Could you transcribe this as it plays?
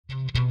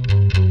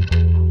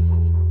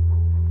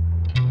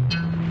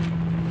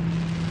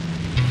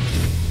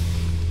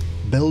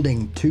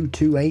Building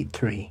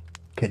 2283,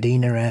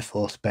 Kadena Air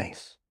Force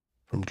Base,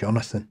 from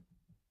Jonathan.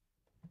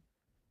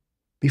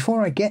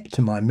 Before I get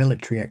to my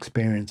military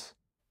experience,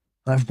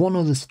 I have one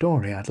other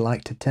story I'd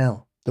like to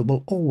tell that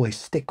will always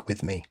stick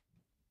with me.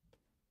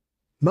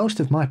 Most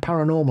of my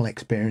paranormal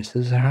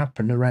experiences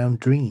happen around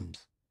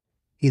dreams,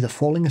 either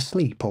falling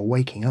asleep or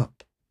waking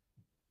up.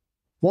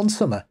 One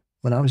summer,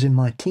 when I was in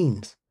my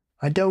teens,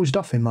 I dozed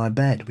off in my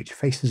bed which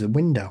faces a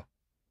window.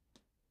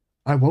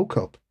 I woke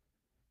up,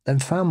 then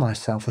found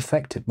myself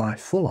affected by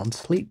full-on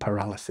sleep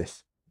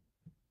paralysis.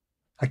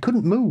 I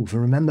couldn't move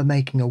and remember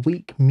making a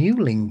weak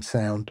mewling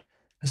sound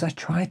as I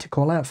tried to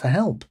call out for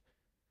help,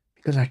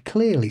 because I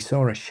clearly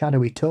saw a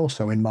shadowy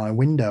torso in my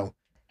window,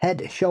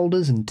 head,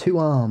 shoulders and 2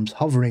 arms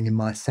hovering in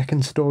my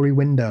second-story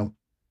window.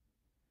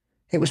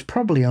 It was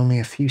probably only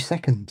a few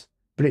seconds,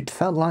 but it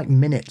felt like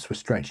minutes were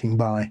stretching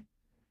by.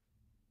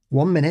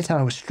 1 minute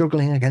I was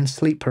struggling against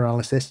sleep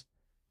paralysis,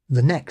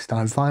 the next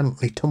I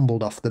violently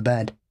tumbled off the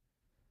bed.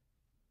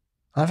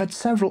 I've had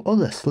several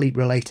other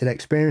sleep-related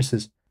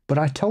experiences, but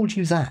I told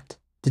you that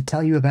to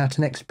tell you about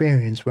an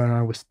experience where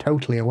I was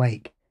totally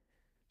awake,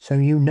 so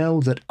you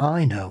know that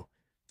I know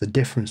the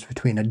difference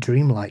between a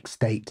dreamlike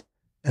state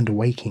and a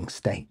waking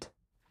state.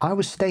 I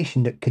was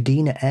stationed at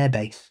Kadena Air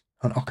Base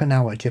on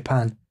Okinawa,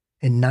 Japan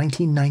in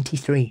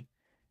 1993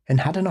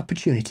 and had an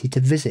opportunity to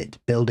visit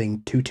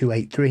Building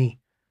 2283,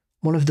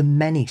 one of the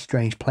many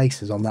strange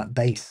places on that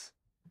base.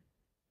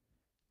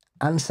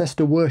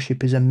 Ancestor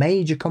worship is a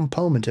major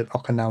component of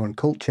Okinawan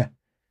culture,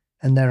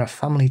 and there are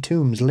family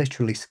tombs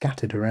literally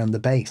scattered around the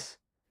base.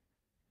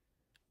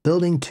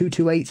 Building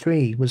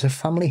 2283 was a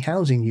family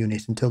housing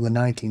unit until the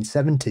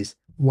 1970s,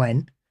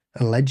 when,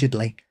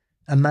 allegedly,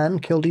 a man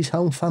killed his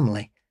whole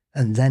family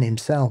and then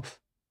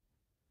himself.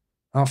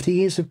 After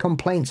years of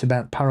complaints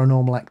about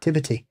paranormal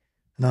activity,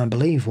 and I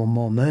believe one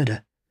more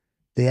murder,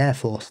 the Air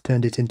Force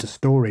turned it into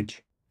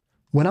storage.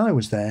 When I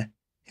was there,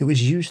 it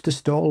was used to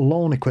store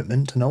lawn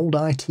equipment and old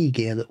IT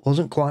gear that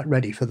wasn't quite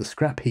ready for the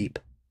scrap heap.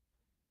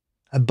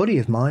 A buddy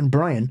of mine,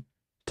 Brian,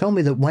 told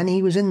me that when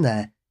he was in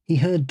there, he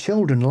heard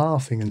children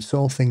laughing and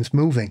saw things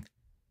moving.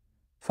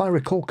 If I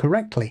recall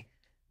correctly,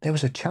 there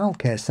was a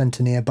childcare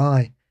centre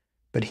nearby,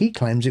 but he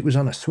claims it was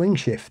on a swing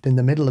shift in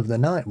the middle of the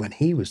night when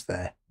he was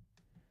there.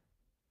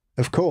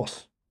 Of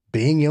course,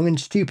 being young and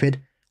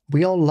stupid,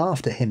 we all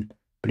laughed at him,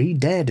 but he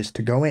dared us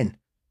to go in.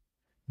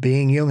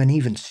 Being young and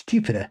even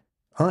stupider,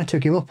 I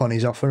took him up on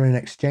his offer in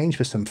exchange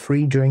for some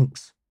free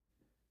drinks.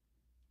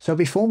 So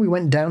before we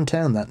went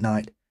downtown that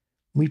night,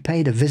 we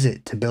paid a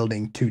visit to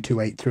Building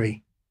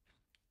 2283.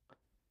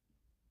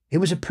 It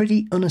was a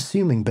pretty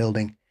unassuming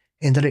building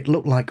in that it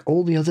looked like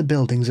all the other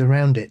buildings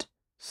around it,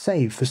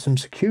 save for some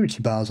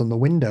security bars on the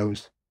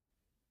windows.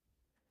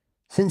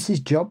 Since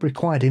his job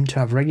required him to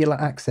have regular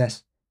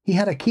access, he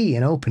had a key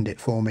and opened it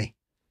for me.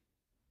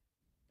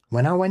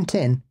 When I went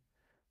in,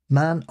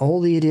 man,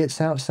 all the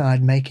idiots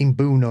outside making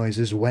boo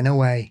noises went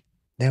away.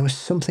 There was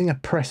something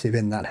oppressive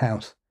in that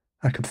house.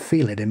 I could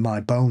feel it in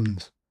my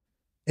bones.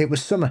 It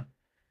was summer,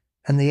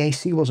 and the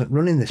AC wasn't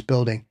running this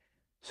building,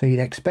 so you'd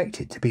expect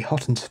it to be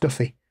hot and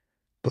stuffy,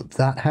 but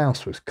that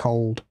house was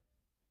cold.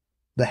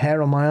 The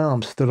hair on my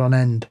arm stood on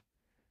end,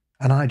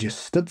 and I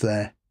just stood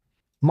there.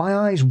 My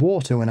eyes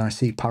water when I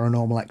see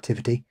paranormal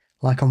activity,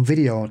 like on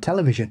video or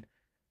television,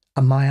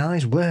 and my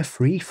eyes were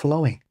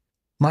free-flowing.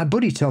 My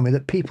buddy told me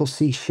that people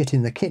see shit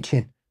in the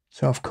kitchen,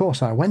 so of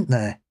course I went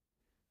there.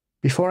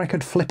 Before I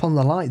could flip on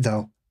the light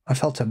though, I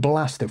felt a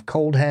blast of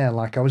cold air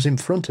like I was in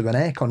front of an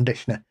air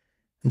conditioner,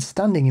 and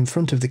standing in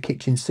front of the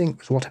kitchen sink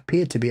was what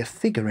appeared to be a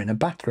figure in a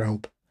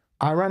bathrobe.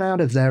 I ran out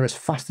of there as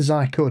fast as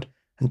I could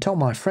and told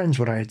my friends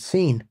what I had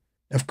seen.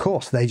 Of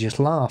course they just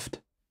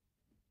laughed.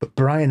 But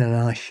Brian and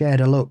I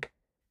shared a look,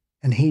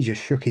 and he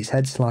just shook his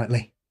head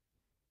slightly.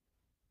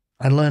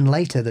 I learned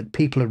later that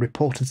people had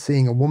reported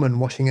seeing a woman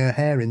washing her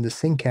hair in the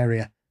sink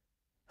area,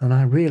 and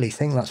I really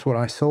think that's what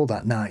I saw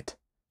that night.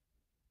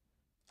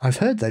 I've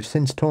heard they've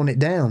since torn it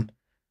down,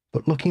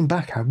 but looking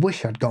back I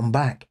wish I'd gone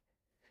back,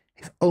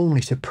 if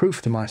only to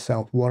prove to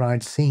myself what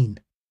I'd seen.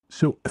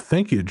 So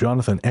thank you,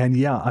 Jonathan. And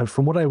yeah,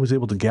 from what I was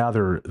able to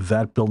gather,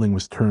 that building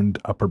was torn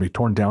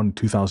down in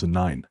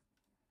 2009.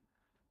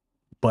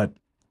 But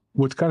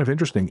what's kind of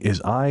interesting is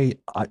the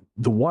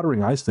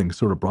watering eyes thing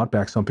sort of brought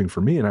back something for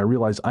me, and I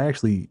realized I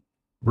actually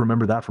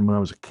remember that from when I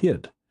was a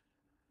kid.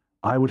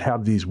 I would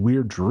have these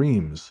weird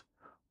dreams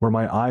where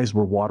my eyes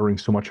were watering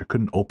so much I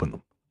couldn't open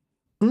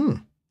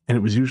them. And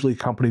it was usually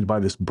accompanied by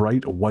this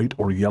bright white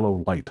or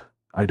yellow light.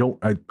 I don't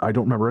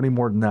remember any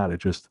more than that.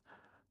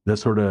 That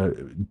sort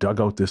of dug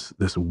out this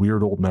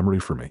weird old memory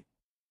for me.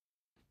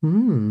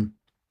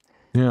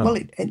 Yeah. Well,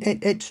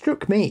 it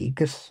struck me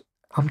because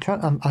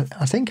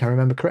I think I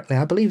remember correctly.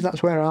 I believe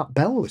that's where Art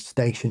Bell was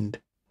stationed.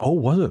 Oh,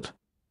 was it?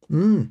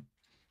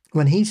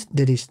 When he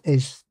did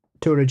his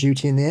tour of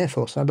duty in the Air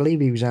Force, I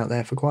believe he was out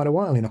there for quite a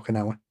while in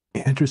Okinawa.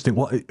 Interesting.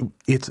 Well,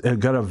 it's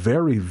got a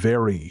very,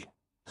 very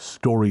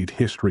storied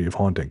history of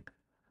haunting.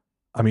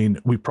 I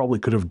mean, we probably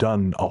could have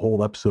done a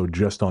whole episode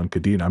just on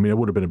Kadena. I mean, it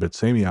would have been a bit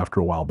samey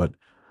after a while, but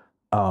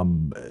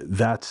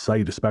that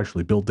site,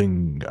 especially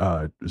building,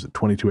 is it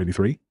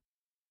 2283,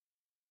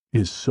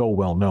 is so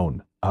well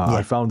known. I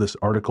Yeah. found this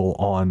article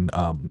on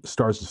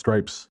Stars and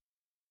Stripes,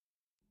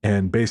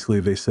 and basically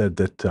they said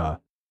that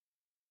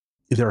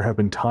there have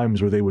been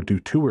times where they would do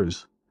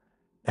tours,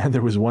 and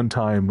there was one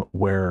time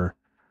where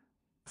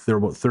there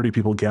were about 30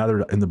 people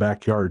gathered in the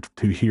backyard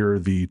to hear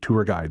the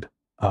tour guide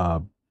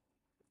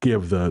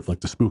give the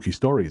spooky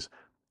stories,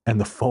 and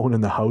the phone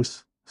in the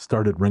house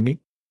started ringing.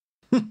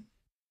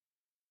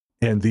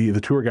 And the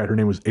tour guide, her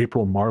name was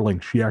April Marling.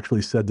 She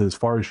actually said that as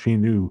far as she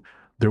knew,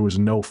 there was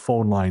no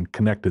phone line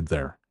connected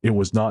there. It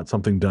was not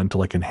something done to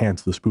like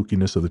enhance the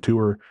spookiness of the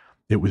tour.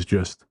 It was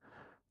just,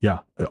 yeah,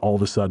 all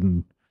of a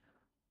sudden,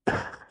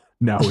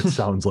 now it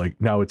sounds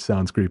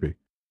creepy.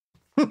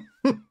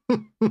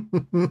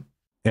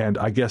 And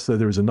I guess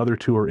there was another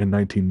tour in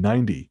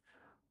 1990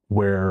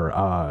 where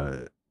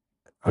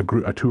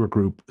a tour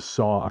group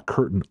saw a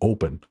curtain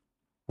open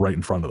right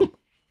in front of them.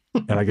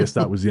 And I guess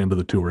that was the end of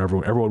the tour.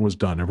 Everyone was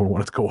done. Everyone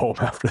wanted to go home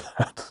after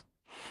that.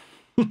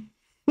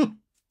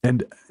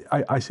 And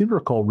I seem to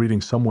recall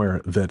reading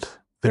somewhere that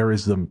there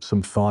is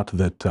some thought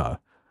that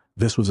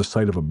this was a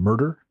site of a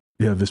murder,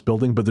 this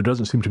building, but there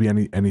doesn't seem to be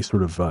any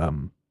sort of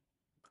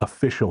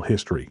official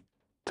history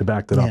to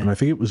back that up. And I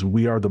think it was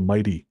We Are the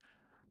Mighty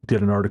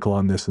did an article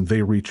on this, and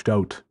they reached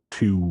out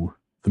to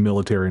the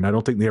military, and I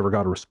don't think they ever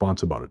got a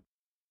response about it.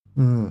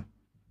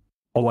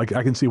 Oh, like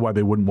I can see why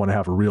they wouldn't want to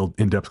have a real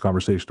in-depth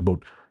conversation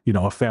about,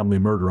 a family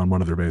murder on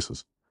one of their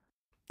bases.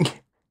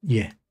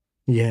 Yeah,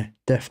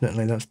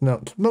 definitely. That's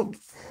not. But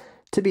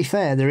to be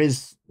fair, there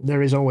is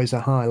always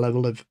a high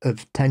level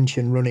of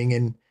tension running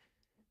in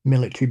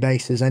military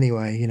bases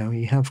anyway.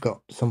 You have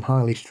got some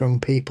highly strung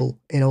people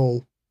in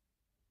all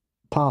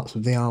parts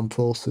of the armed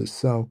forces,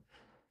 so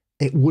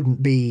it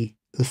wouldn't be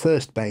the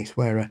first base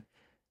where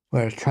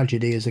a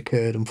tragedy has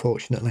occurred,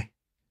 unfortunately.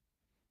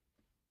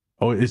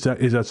 Oh, is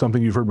that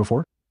something you've heard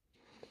before?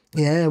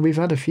 Yeah, we've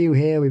had a few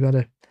here. We've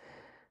had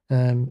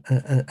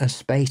a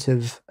spate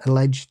of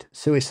alleged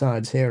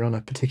suicides here on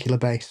a particular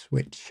base,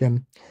 which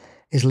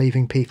is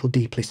leaving people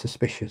deeply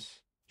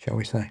suspicious, shall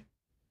we say.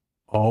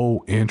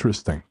 Oh,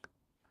 interesting.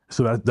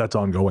 So that's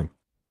ongoing.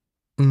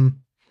 Oh,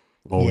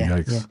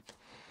 yikes.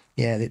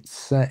 Yeah,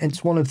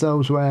 it's one of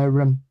those where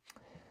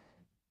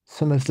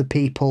some of the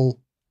people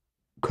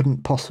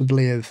couldn't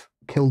possibly have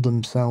killed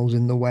themselves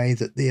in the way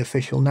that the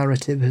official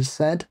narrative has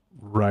said.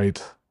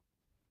 Right.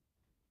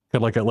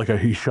 Like a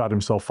he shot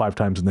himself 5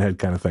 times in the head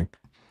kind of thing.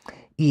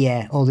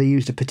 Yeah, or they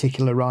used a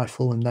particular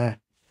rifle and their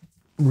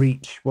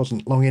reach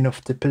wasn't long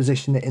enough to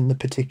position it in the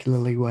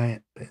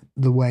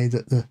way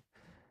that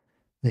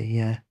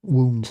the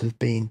wounds have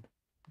been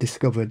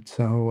discovered.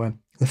 So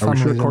the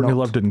families are we sure Courtney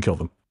Love didn't kill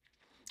them?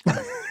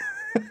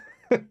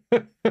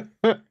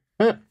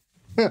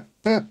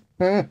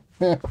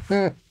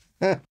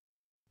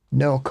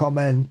 No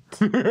comment.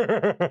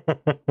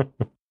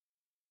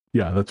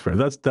 Yeah, that's fair.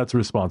 That's a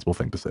responsible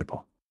thing to say,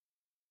 Paul.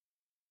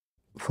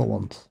 For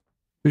once.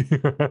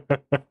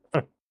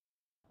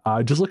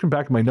 Just looking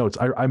back at my notes,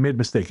 I made a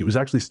mistake. It was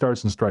actually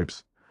Stars and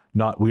Stripes,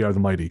 not We Are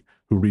the Mighty,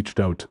 who reached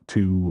out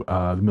to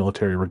the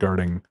military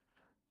regarding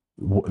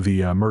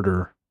the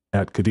murder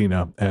at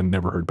Kadena and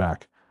never heard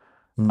back.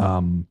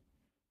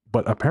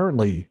 But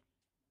apparently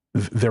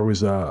there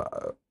was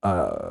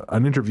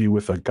an interview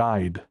with a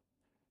guide,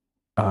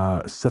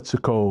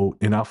 Setsuko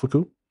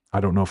Inafuku. I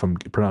don't know if I'm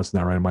pronouncing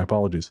that right. My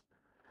apologies.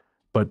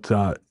 But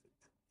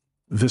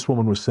this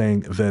woman was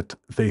saying that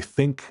they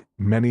think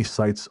many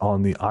sites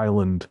on the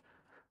island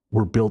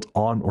were built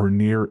on or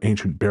near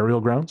ancient burial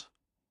grounds.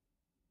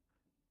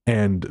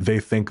 And they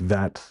think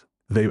that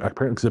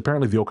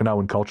apparently the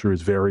Okinawan culture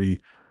is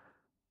very,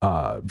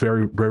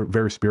 very, very,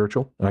 very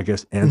spiritual. And I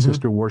guess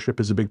ancestor worship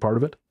is a big part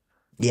of it.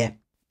 Yeah.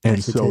 And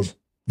yes, so,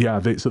 yeah,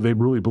 they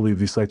really believe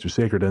these sites are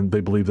sacred, and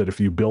they believe that if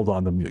you build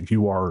on them,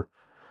 you are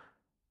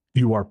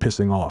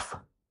pissing off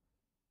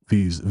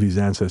these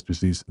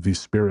ancestors, these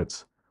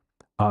spirits.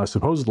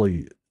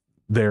 Supposedly,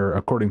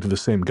 according to the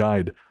same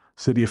guide,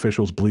 city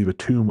officials believe a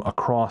tomb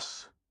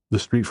across the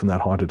street from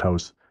that haunted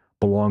house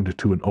belonged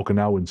to an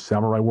Okinawan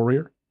samurai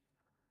warrior.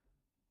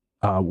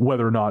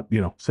 Whether or not,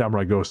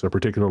 samurai ghosts are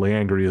particularly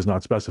angry is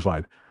not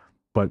specified,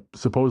 but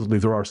supposedly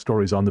there are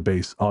stories on the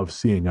base of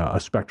seeing a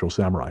spectral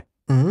samurai,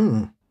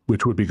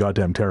 which would be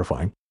goddamn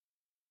terrifying.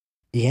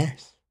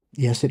 Yes,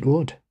 it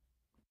would.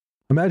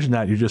 Imagine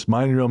that. You're just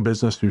minding your own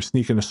business, you're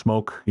sneaking a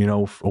smoke,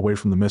 away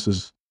from the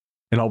missus,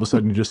 and all of a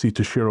sudden you just see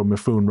Toshiro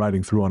Mifune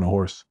riding through on a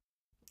horse.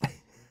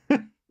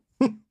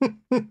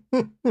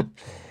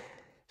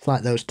 It's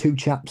like those 2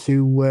 chaps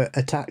who were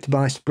attacked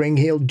by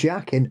Spring-Heeled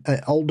Jack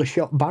at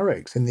Aldershot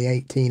Barracks in the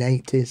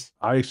 1880s.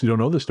 I actually don't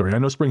know this story. I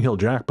know Spring-Heeled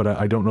Jack, but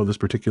I don't know this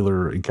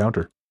particular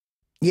encounter.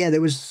 Yeah,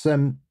 there was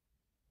an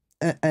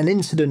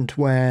incident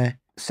where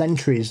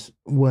sentries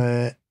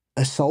were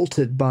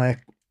assaulted by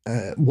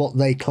what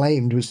they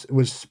claimed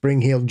was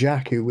Spring-Heeled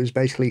Jack, who was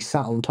basically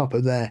sat on top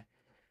of their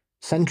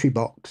sentry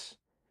box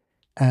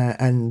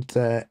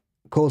and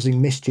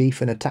causing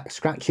mischief and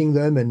scratching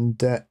them,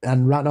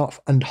 and ran off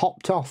and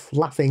hopped off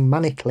laughing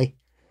manically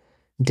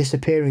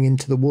disappearing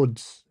into the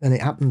woods, and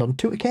it happened on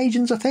 2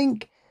 occasions, I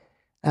think.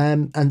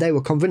 And they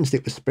were convinced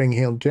it was Spring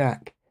Heel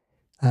Jack,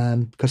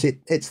 because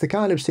it's the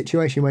kind of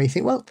situation where you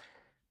think, well,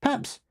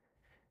 perhaps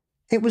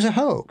it was a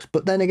hoax,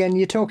 but then again,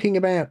 you're talking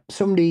about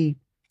somebody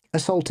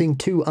assaulting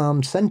 2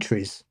 armed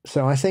sentries.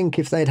 So I think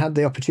if they'd had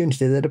the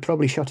opportunity, they'd have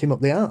probably shot him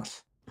up the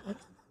arse.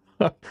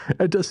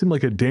 It does seem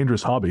like a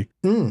dangerous hobby.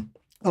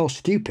 Or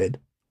stupid.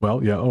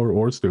 Well, yeah,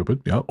 or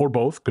stupid, yeah, or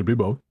both. Could be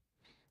both.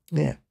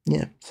 Yeah.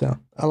 So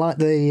I like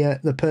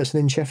the person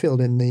in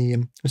Sheffield in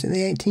the was it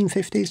the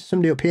 1850s?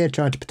 Somebody up here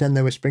tried to pretend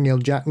they were Spring Heel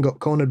Jack and got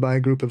cornered by a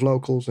group of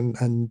locals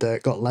and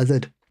got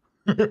leathered.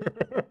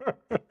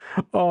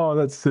 Oh,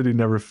 that city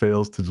never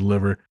fails to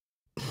deliver.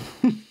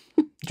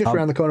 Just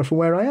around the corner from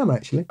where I am,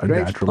 actually.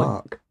 Graves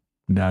Park.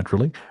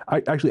 Naturally.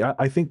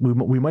 I think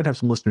we might have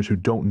some listeners who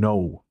don't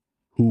know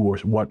who or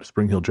what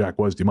Spring Heel Jack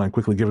was. Do you mind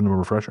quickly giving them a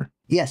refresher?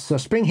 Yes, so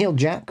Spring Heel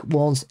Jack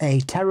was a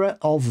terror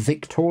of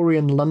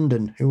Victorian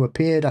London who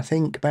appeared, I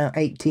think, about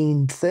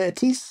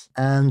 1830s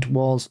and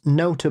was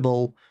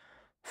notable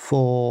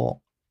for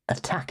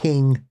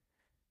attacking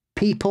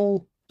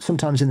people,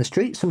 sometimes in the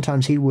street.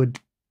 Sometimes he would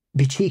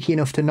be cheeky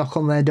enough to knock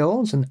on their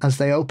doors, and as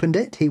they opened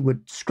it, he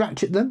would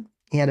scratch at them.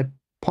 He had a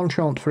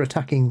penchant for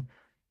attacking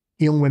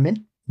young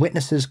women.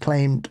 Witnesses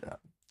claimed,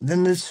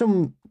 then there's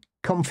some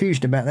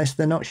confusion about this.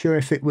 They're not sure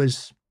if it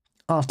was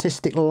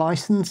artistic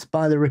license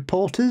by the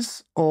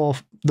reporters or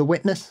the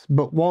witness,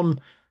 but one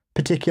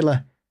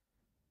particular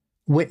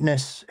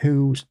witness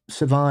who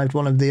survived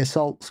one of the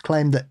assaults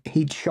claimed that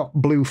he'd shot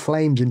blue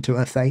flames into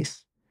her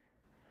face.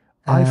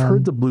 I've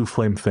heard the blue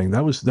flame thing.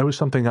 That was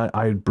something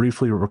I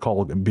briefly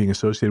recall being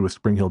associated with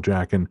Spring Heel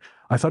Jack, and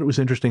I thought it was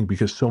interesting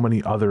because so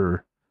many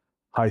other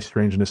high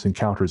strangeness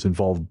encounters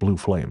involved blue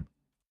flame.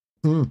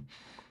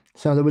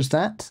 So there was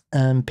that.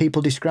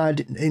 People described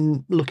it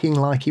in looking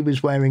like he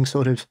was wearing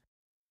sort of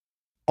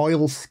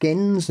oil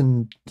skins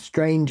and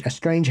a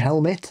strange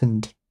helmet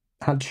and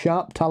had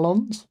sharp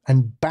talons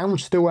and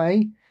bounced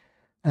away,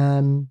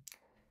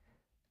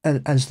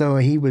 as though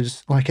he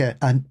was like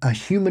a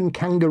human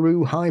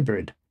kangaroo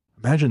hybrid.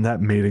 Imagine that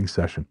mating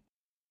session.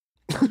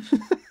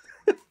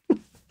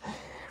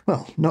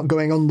 Well, not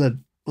going on the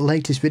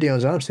latest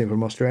videos I've seen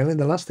from Australia.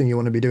 The last thing you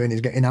want to be doing is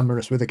getting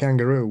amorous with a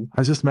kangaroo.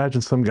 I just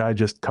imagine some guy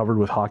just covered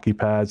with hockey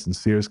pads and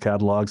Sears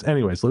catalogs.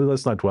 Anyways,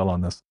 let's not dwell on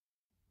this.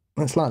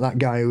 That's like that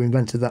guy who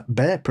invented that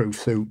bear-proof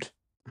suit.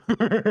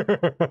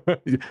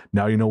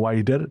 Now you know why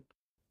he did it.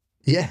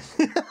 Yeah.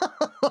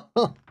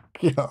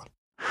 God.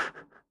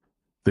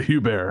 The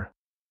Hugh Bear.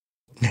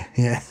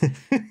 Yeah.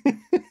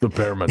 The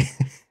Bearman.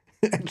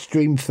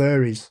 Extreme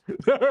furries.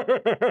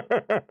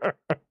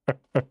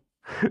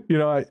 You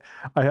know,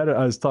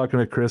 I was talking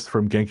to Chris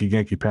from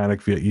Genki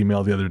Panic via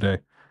email the other day,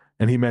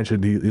 and he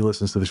mentioned he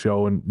listens to the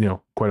show and, you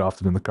know, quite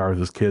often in the car with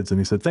his kids, and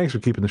he said, thanks for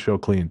keeping the show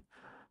clean.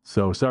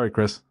 So sorry,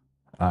 Chris,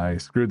 I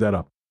screwed that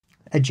up.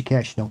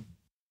 Educational.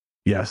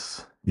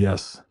 Yes.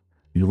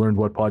 You learned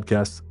what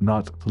podcasts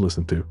not to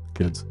listen to,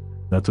 kids.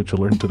 That's what you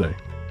learned today.